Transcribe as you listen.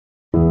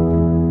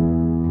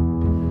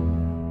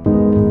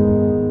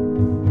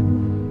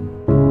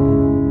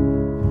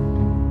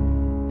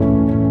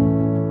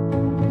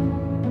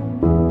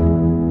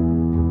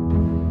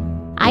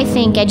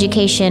think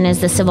education is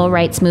the civil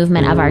rights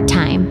movement of our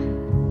time.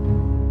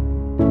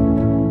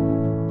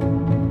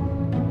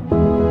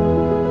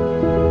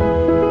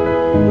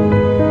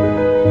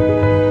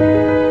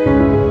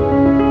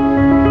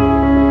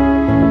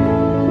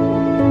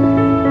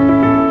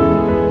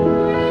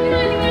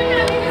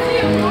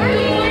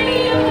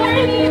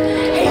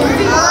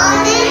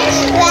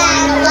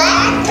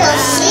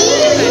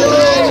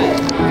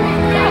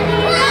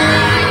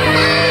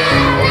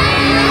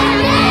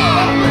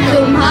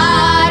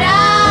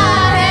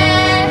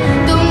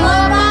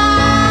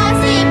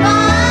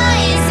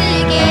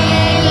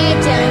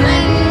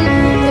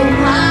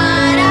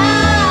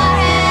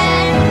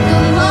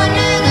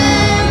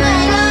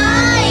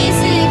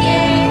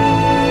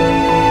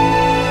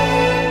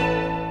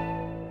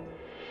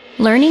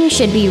 Learning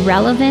should be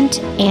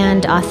relevant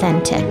and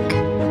authentic.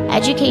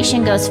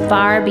 Education goes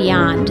far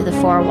beyond the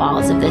four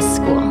walls of this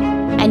school,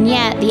 and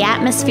yet the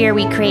atmosphere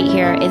we create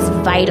here is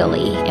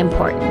vitally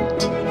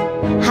important.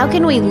 How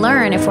can we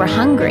learn if we're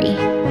hungry?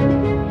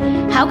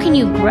 How can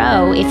you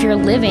grow if you're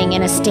living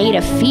in a state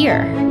of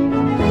fear?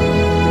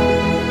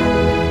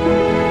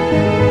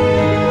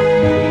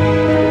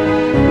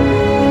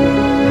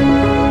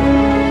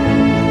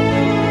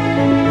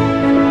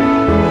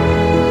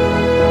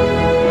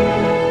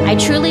 I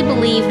truly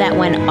believe that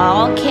when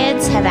all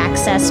kids have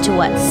access to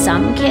what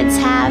some kids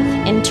have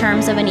in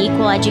terms of an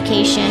equal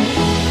education,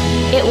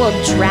 it will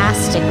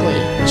drastically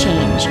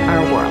change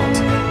our world.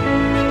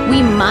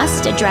 We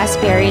must address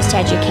barriers to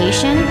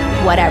education,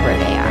 whatever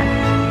they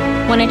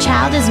are. When a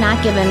child is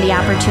not given the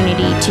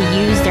opportunity to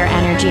use their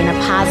energy in a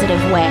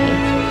positive way,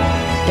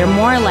 they're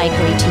more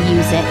likely to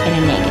use it in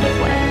a negative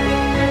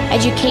way.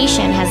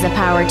 Education has the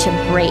power to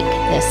break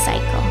this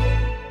cycle.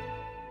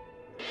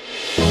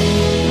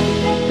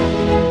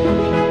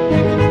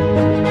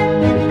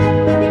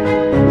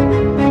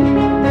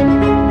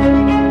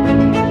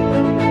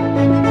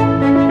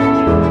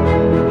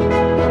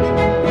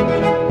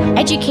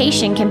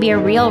 Education can be a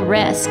real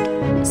risk.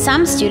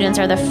 Some students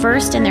are the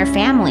first in their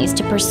families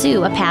to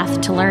pursue a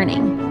path to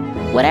learning.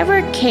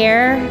 Whatever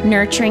care,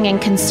 nurturing,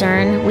 and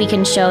concern we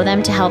can show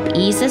them to help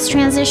ease this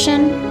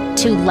transition,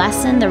 to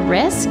lessen the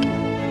risk,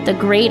 the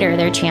greater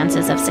their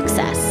chances of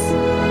success.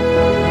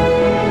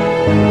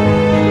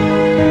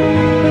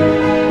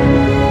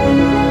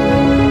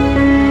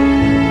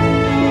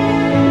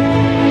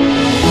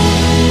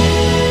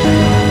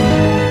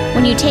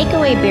 When you take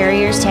away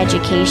barriers to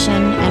education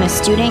and a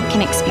student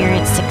can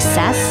experience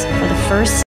success for the first